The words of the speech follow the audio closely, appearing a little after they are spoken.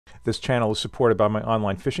This channel is supported by my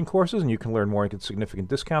online fishing courses, and you can learn more and get significant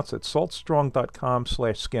discounts at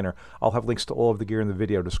saltstrong.com/Skinner. I'll have links to all of the gear in the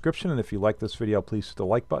video description, and if you like this video, please hit the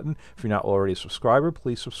like button. If you're not already a subscriber,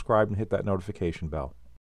 please subscribe and hit that notification bell.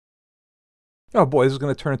 Oh boy, this is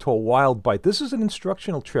going to turn into a wild bite. This is an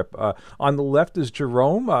instructional trip. On the left is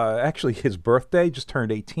Jerome, actually his birthday, just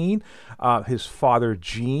turned 18. His father,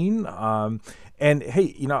 Gene. And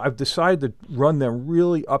hey, you know, I've decided to run them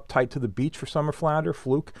really uptight to the beach for summer flounder,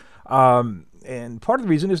 fluke. And part of the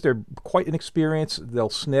reason is they're quite inexperienced. They'll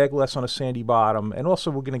snag less on a sandy bottom. And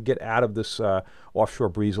also we're going to get out of this offshore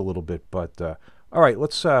breeze a little bit. But all right,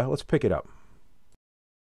 let's pick it up.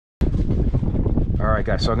 All right,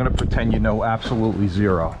 guys, so I'm going to pretend you know absolutely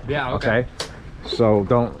zero. Yeah, okay. So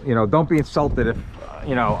don't be insulted if,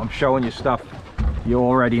 I'm showing you stuff you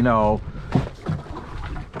already know.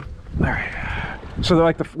 All right. So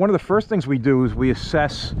one of the first things we do is we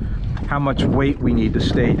assess how much weight we need to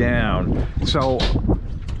stay down. So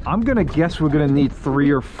I'm going to guess we're going to need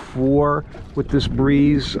 3 or 4 with this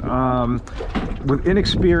breeze. With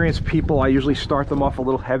inexperienced people, I usually start them off a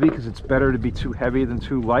little heavy because it's better to be too heavy than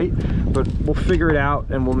too light. But we'll figure it out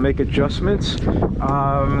and we'll make adjustments. Let's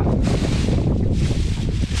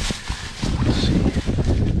see.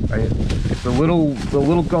 The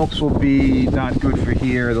little gulps will be not good for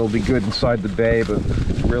here. They'll be good inside the bay, but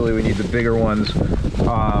really we need the bigger ones.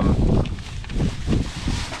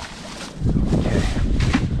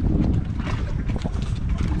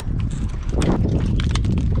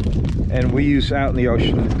 And we use out in the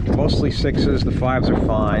ocean mostly 6s. The 5s are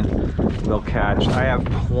fine, they'll catch. I have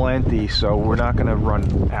plenty, so we're not going to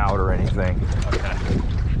run out or anything. Okay.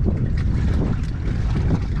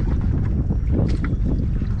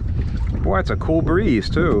 Boy, it's a cool breeze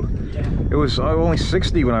too. Yeah. It was only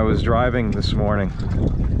 60 when I was driving this morning.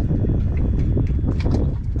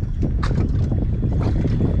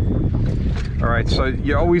 All right, so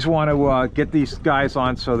you always want to get these guys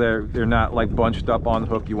on so they're not like bunched up on the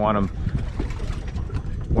hook. You want them,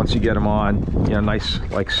 once you get them on, nice,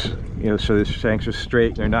 like, so the shanks are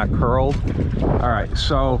straight, they're not curled. All right,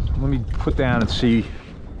 so let me put down and see.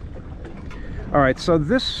 All right, so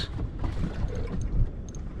this,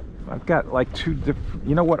 I've got like 2 different,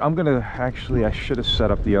 you know what, I should have set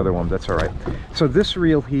up the other one. That's all right. So this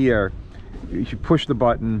reel here, you push the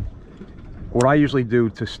button. What I usually do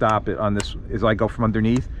to stop it on this is I go from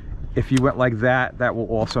underneath. If you went like that, that will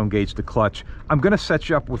also engage the clutch. I'm going to set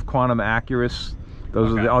you up with Quantum Accurus.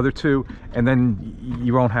 Those are the other 2. And then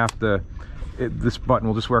you won't have to, this button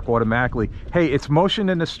will just work automatically. Hey, it's motion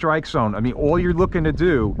in the strike zone. I mean, all you're looking to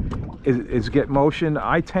do is get motion.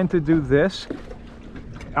 I tend to do this.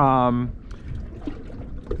 You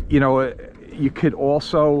could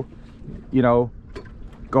also, go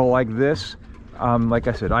like this. Like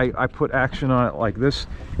I said, I put action on it like this,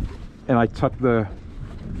 and I tuck the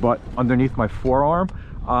butt underneath my forearm.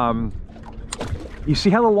 You see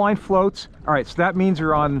how the line floats? All right, so that means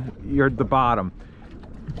you're on the bottom.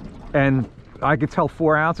 And I could tell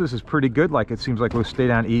 4 ounces is pretty good. Like, it seems like we'll stay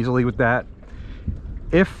down easily with that.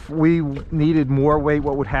 If we needed more weight,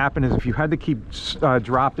 what would happen is if you had to keep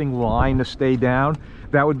dropping line to stay down,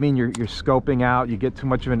 that would mean you're scoping out, you get too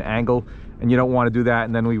much of an angle, and you don't want to do that,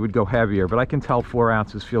 and then we would go heavier. But I can tell 4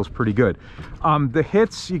 ounces feels pretty good. The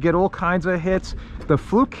hits, you get all kinds of hits. The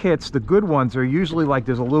fluke hits, the good ones, are usually like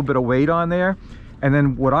there's a little bit of weight on there. And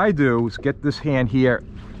then what I do is get this hand here,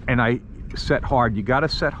 and I set hard. You got to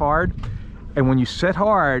set hard. And when you set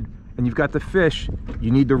hard, and you've got the fish,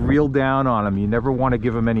 you need to reel down on them. You never want to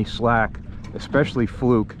give them any slack, especially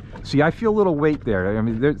fluke. See, I feel a little weight there. I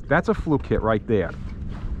mean, that's a fluke hit right there.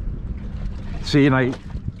 See, and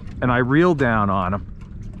I reel down on them.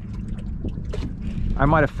 I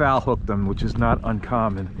might have foul hooked them, which is not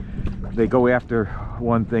uncommon. They go after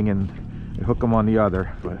one thing and hook them on the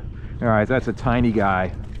other. But all right, that's a tiny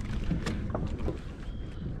guy.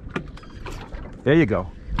 There you go.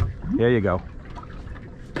 There you go.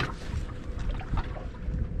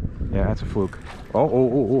 Yeah, that's a fluke.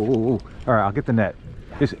 Oh. All right, I'll get the net.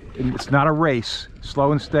 It's not a race.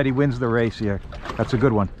 Slow and steady wins the race here. That's a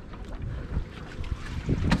good one.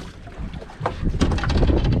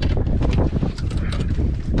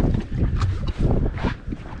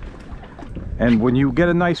 And when you get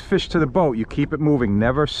a nice fish to the boat, you keep it moving.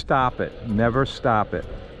 Never stop it. Never stop it.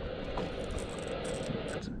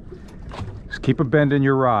 Just keep a bend in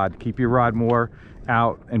your rod. Keep your rod more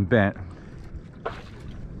out and bent.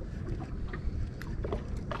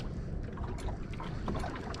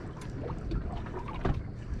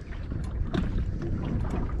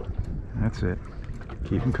 That's it.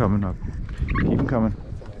 Keep them coming up. Keep them coming.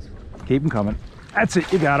 Keep them coming. That's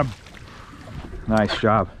it. You got them. Nice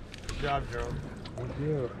job. job, Jerome. Thank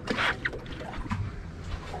you.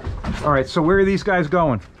 All right, so where are these guys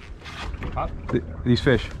going? Up. These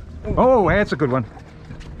fish. Oh, that's a good one.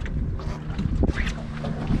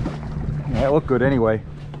 Yeah, it looked good anyway.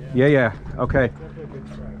 Yeah. Okay.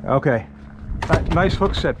 Okay. Nice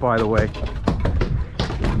hook set, by the way.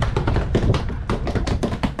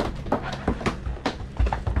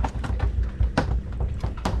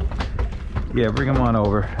 Yeah, bring them on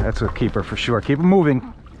over. That's a keeper for sure. Keep them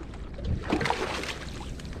moving.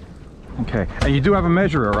 Okay. And you do have a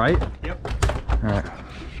measurer, right? Yep. All right.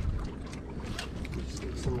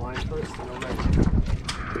 Some line first and I'll measure.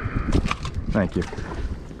 Thank you.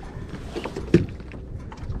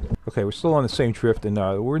 Okay, we're still on the same drift, and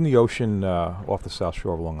we're in the ocean off the south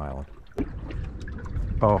shore of Long Island.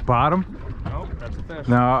 Oh, bottom? Nope, that's a fish.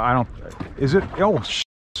 No, I don't. Is it? Oh,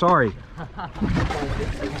 sorry.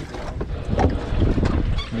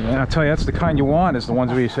 Yeah, I'll tell you, that's the kind you want, is the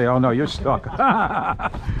ones where you say, oh no, you're stuck. I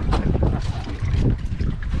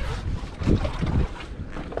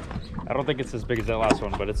don't think it's as big as that last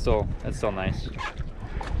one, but it's still nice.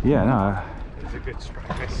 Yeah, no. It's a good strike.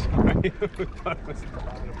 I sorry.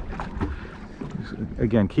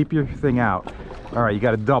 Again, keep your thing out. All right, you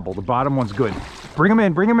got a double. The bottom one's good. Bring them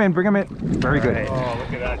in, bring them in, bring them in. Very good. Oh,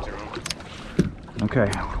 look at that, Jerome. Okay,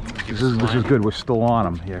 this is good. We're still on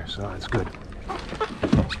them here, so that's good.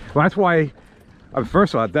 Well, that's why,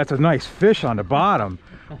 first of all, that's a nice fish on the bottom,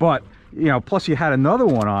 but, you know, plus you had another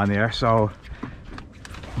one on there, so.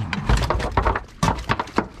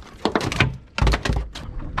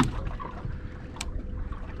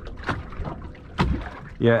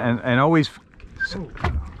 Yeah, and always,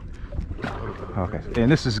 okay,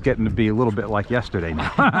 and this is getting to be a little bit like yesterday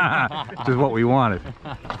now, which is what we wanted.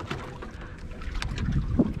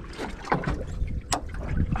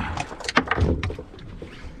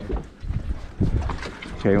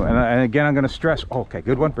 Okay, and again, I'm going to stress. Okay,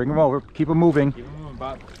 good one. Bring them over. Keep them moving. Keep them moving,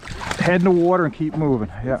 Bob. Head in the water and keep moving.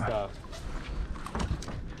 Yeah.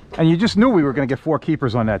 And you just knew we were going to get 4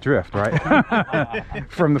 keepers on that drift, right?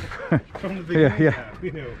 From the beginning. Yeah.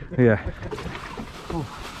 We knew. Yeah.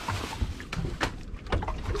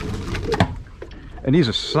 And these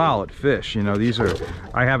are solid fish. You know, these are.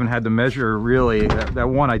 I haven't had to measure really. That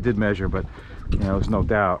one I did measure, but you know, there's no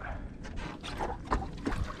doubt.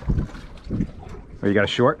 Oh, you got a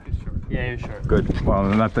short? Yeah, you're short. Good. Well,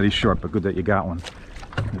 not that he's short, but good that you got one.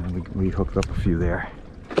 And we hooked up a few there.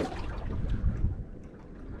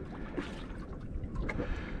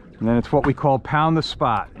 And then it's what we call pound the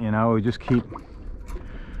spot. You know, we just keep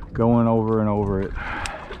going over and over it.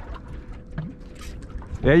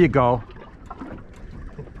 There you go.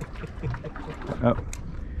 Oh.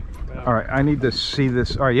 All right, I need to see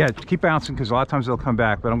this. All right, yeah, keep bouncing because a lot of times they'll come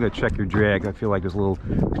back, but I'm going to check your drag. I feel like there's a little.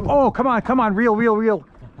 Oh, come on, reel. The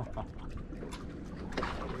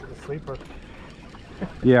sleeper.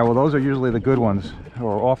 Yeah, well, those are usually the good ones,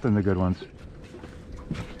 or often the good ones.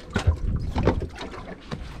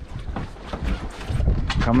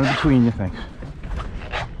 Coming between you, thanks.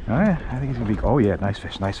 All right, I think he's going to be. Oh, yeah, nice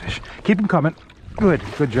fish, nice fish. Keep him coming. Good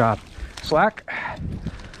job. Slack.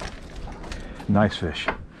 Nice fish.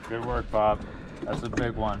 Good work, Bob. That's a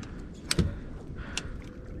big one.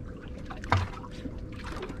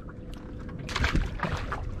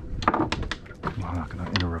 I'm not going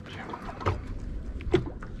to interrupt you.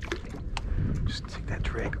 Just take that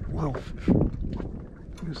drag a little.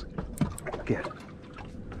 Just get it.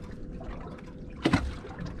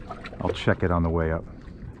 I'll check it on the way up.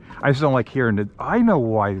 I just don't like hearing it. I know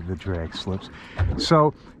why the drag slips.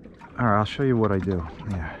 So, all right, I'll show you what I do.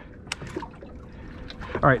 Yeah.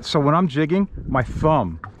 All right, so when I'm jigging, my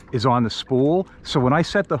thumb is on the spool. So when I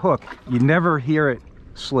set the hook, you never hear it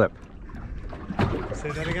slip.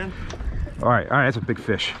 Say that again? All right, that's a big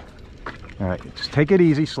fish. All right, just take it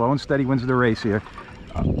easy. Slow and steady wins the race here.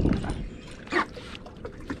 I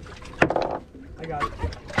got it.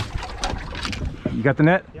 You got the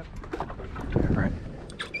net? Yep. All right.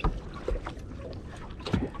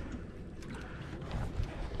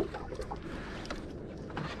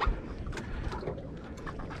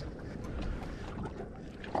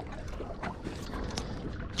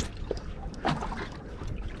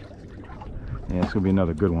 Yeah, it's gonna be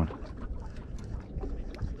another good one.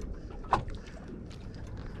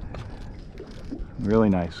 Really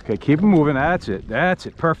nice. Okay, keep them moving. That's it.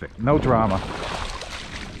 Perfect. No drama.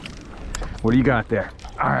 What do you got there?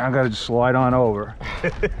 All right, I gotta just slide on over.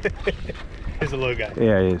 Here's a little guy.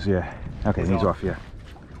 Yeah, he is. Yeah. Okay, he's off. Yeah.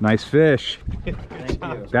 Nice fish. Thank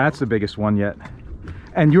you. That's the biggest one yet.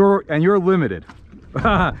 And you're limited.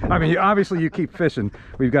 I mean, obviously you keep fishing.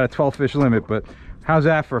 We've got a 12 fish limit, but How's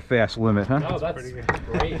that for a fast limit, huh? No, that's pretty good.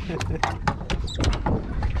 great.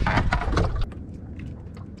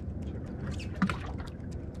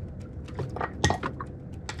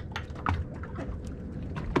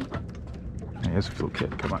 Here's a fluke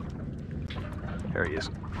kid. Come on. There he is.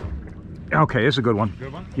 Okay, it's a good one.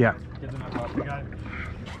 Good one? Yeah. Get them out. We got it.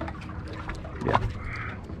 Yeah.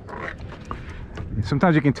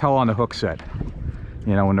 Sometimes you can tell on the hook set,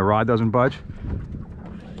 you know, when the rod doesn't budge.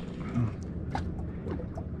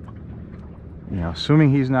 You know,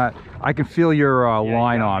 assuming he's not, I can feel your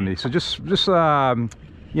line on me. So just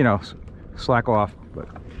you know, slack off. But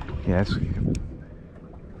yeah, it's,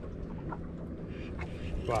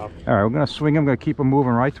 Wow. all right, we're gonna swing him. Gonna keep him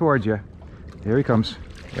moving right towards you. Here he comes.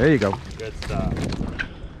 There you go. Good stuff.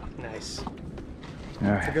 Nice.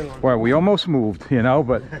 All right. a good one. Well, we almost moved, you know,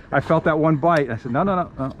 but I felt that one bite. I said,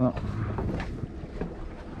 no.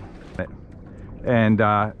 And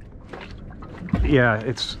yeah,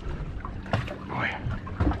 it's.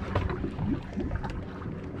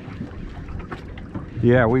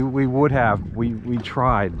 Yeah, we would have. We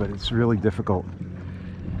tried, but it's really difficult.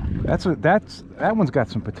 That one's got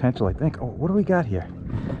some potential, I think. Oh, what do we got here?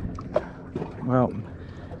 Well,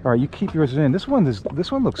 all right, you keep yours in. This one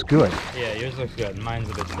looks good. Yeah, yours looks good. Mine's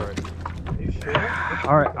a bit short. Are you sure?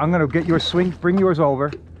 All right, I'm gonna get your swing. Bring yours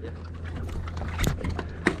over.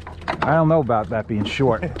 I don't know about that being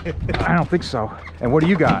short. I don't think so. And what do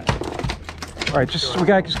you got? All right, we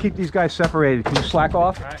gotta just keep these guys separated. Can you slack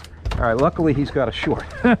off? All right. All right, luckily he's got a short.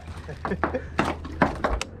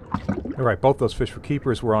 All right, both those fish for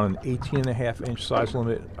keepers were on an 18.5-inch size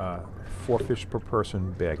limit, 4 fish per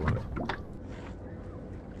person bag limit.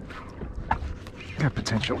 Got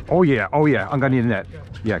potential. Oh yeah, I'm gonna need a net.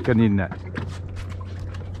 Yeah, gonna need a net.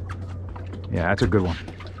 Yeah, that's a good one.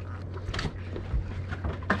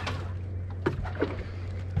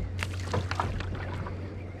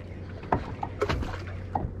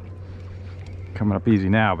 Coming up easy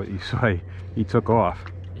now, but you saw he took off.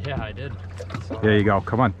 Yeah, I did. There you go.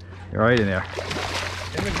 Come on, you're right in there.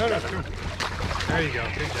 In the gutter, too. There you go.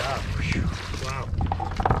 Good job. Wow.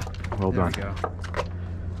 Well done. There we go.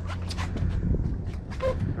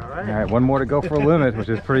 All right. All right, one more to go for a limit, which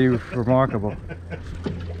is pretty remarkable.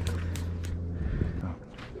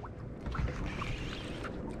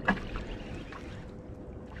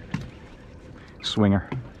 Swinger.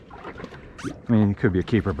 I mean, he could be a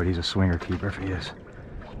keeper, but he's a swinger keeper if he is.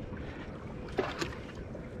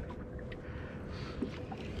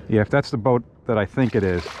 Yeah, if that's the boat that I think it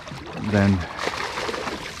is, then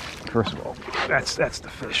first of all, that's the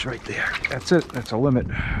fish right there. That's it. That's a limit.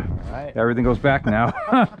 All right. Everything goes back now.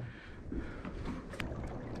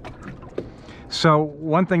 So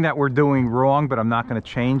one thing that we're doing wrong, but I'm not going to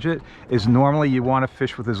change it, is normally you want to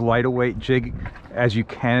fish with as light a weight jig as you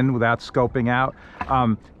can without scoping out.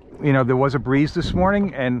 You know, there was a breeze this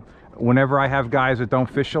morning, and whenever I have guys that don't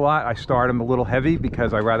fish a lot, I start them a little heavy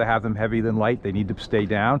because I rather have them heavy than light. They need to stay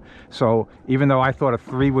down. So even though I thought a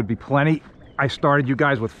 3 would be plenty, I started you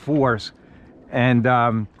guys with 4s, and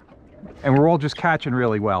we're all just catching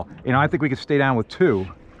really well. You know, I think we could stay down with 2,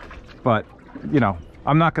 but you know,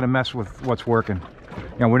 I'm not going to mess with what's working.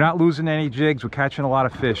 You know, we're not losing any jigs. We're catching a lot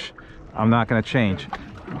of fish. I'm not going to change.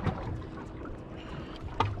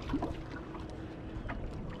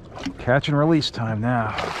 Catch and release time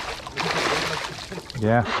now.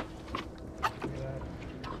 Yeah.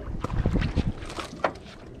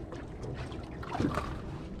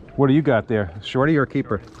 What do you got there? Shorty or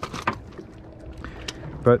keeper?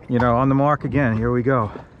 But, you know, on the mark again. Here we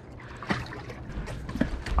go.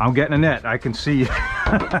 I'm getting a net. I can see you.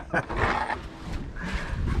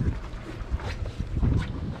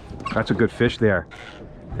 That's a good fish there.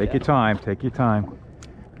 Take your time. Take your time.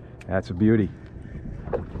 That's a beauty.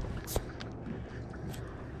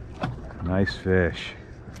 Nice fish.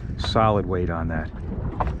 Solid weight on that.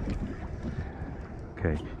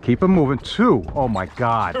 Okay, keep them moving. 2. Oh my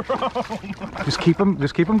God. Just keep them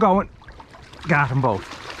going. Got them both.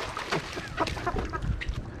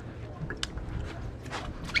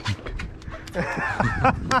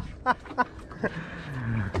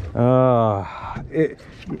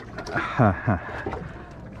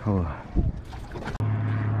 Hold on.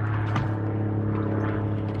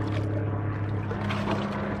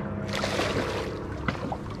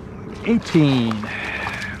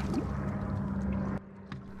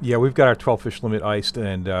 Yeah, we've got our 12 fish limit iced,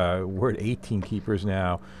 and we're at 18 keepers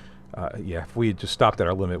now. Yeah, if we had just stopped at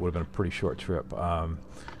our limit, it would have been a pretty short trip.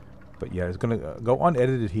 But yeah, it's going to go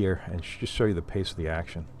unedited here and just show you the pace of the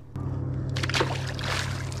action.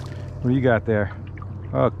 What do you got there?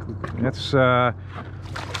 Oh, that's,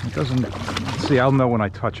 it doesn't, let's see, I'll know when I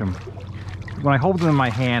touch them. when I hold them in my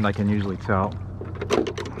hand, I can usually tell.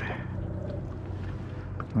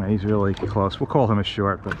 All right, he's really close. We'll call him a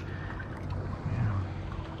short, but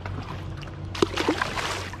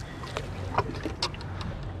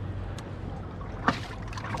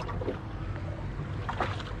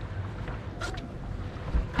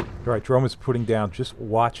all right, Jerome is putting down. Just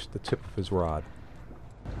watch the tip of his rod.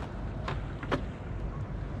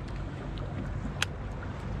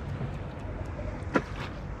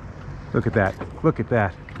 Look at that. Look at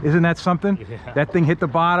that. Isn't that something? Yeah. That thing hit the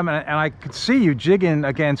bottom, and I could see you jigging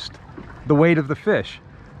against the weight of the fish.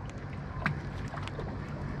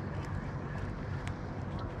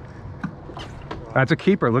 That's a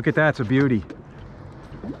keeper. Look at that. It's a beauty.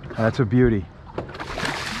 That's a beauty.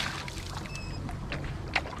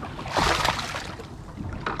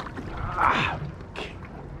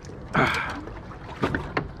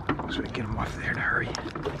 So get him off there in a hurry.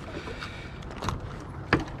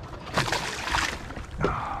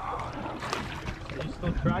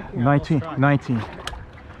 19.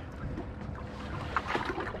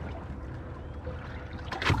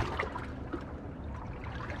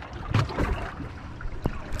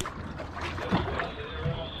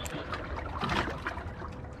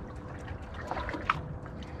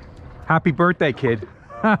 Happy birthday, kid.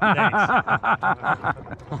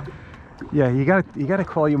 Yeah, you gotta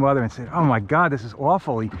call your mother and say, oh my God, this is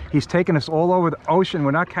awful. He's taking us all over the ocean.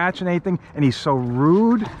 We're not catching anything, and he's so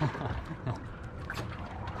rude.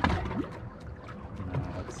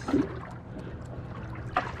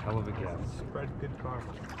 Hell of a guess. Spread good carp.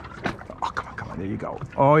 Oh, come on, there you go.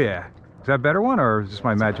 Oh yeah. Is that a better one, or is this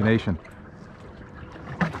my imagination?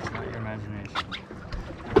 It's not your imagination.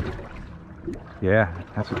 Yeah,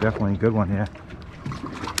 that's definitely a good one, yeah.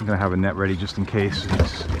 I'm gonna have a net ready just in case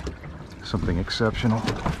it's something exceptional.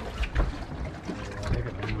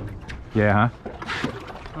 Yeah,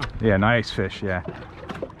 huh? Yeah, nice fish, yeah.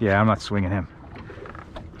 Yeah, I'm not swinging him.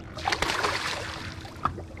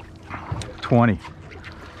 20.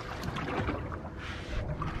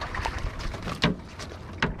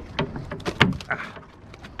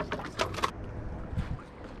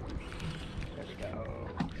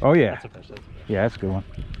 Oh yeah. That's a fish. Yeah, that's a good one.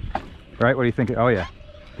 Right, what do you think? Oh yeah.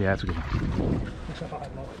 Yeah, that's a good one.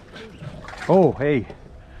 Oh, hey.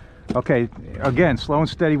 Okay, again, slow and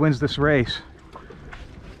steady wins this race.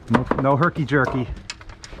 No herky jerky.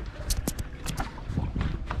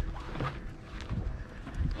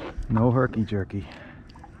 No herky jerky.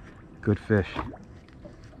 Good fish.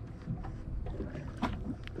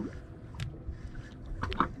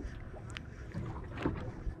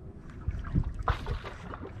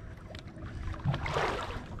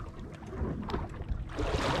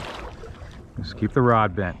 Just keep the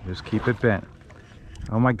rod bent. Just keep it bent.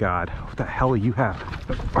 Oh my God. What the hell do you have?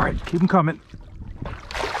 All right, keep them coming.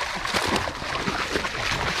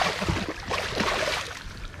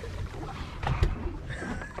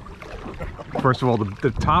 First of all,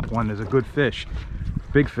 the top one is a good fish.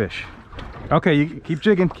 Big fish. Okay, you keep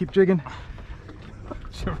jigging, keep jigging.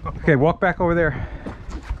 Okay, walk back over there.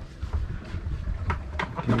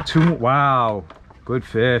 Okay, 2 more. Wow, good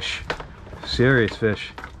fish. Serious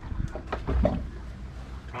fish.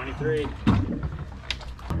 23.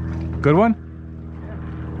 Good one?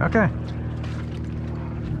 Okay. I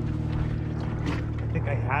think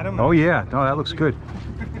I had him. Oh yeah, no, that looks good.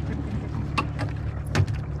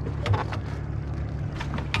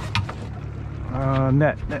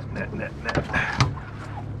 Net.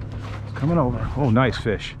 Coming over. Oh, nice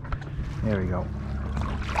fish. There we go.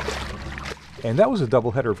 And that was a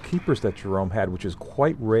doubleheader of keepers that Jerome had, which is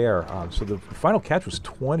quite rare. So the final catch was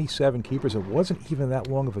 27 keepers. It wasn't even that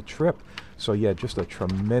long of a trip. So yeah, just a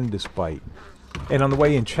tremendous bite. And on the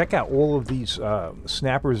way in, check out all of these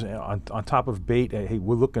snappers on top of bait. Hey,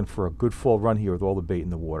 we're looking for a good fall run here with all the bait in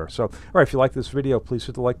the water. So, all right, if you like this video, please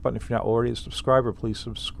hit the like button. If you're not already a subscriber, please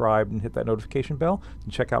subscribe and hit that notification bell.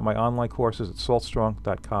 And check out my online courses at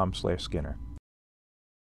saltstrong.com/Skinner.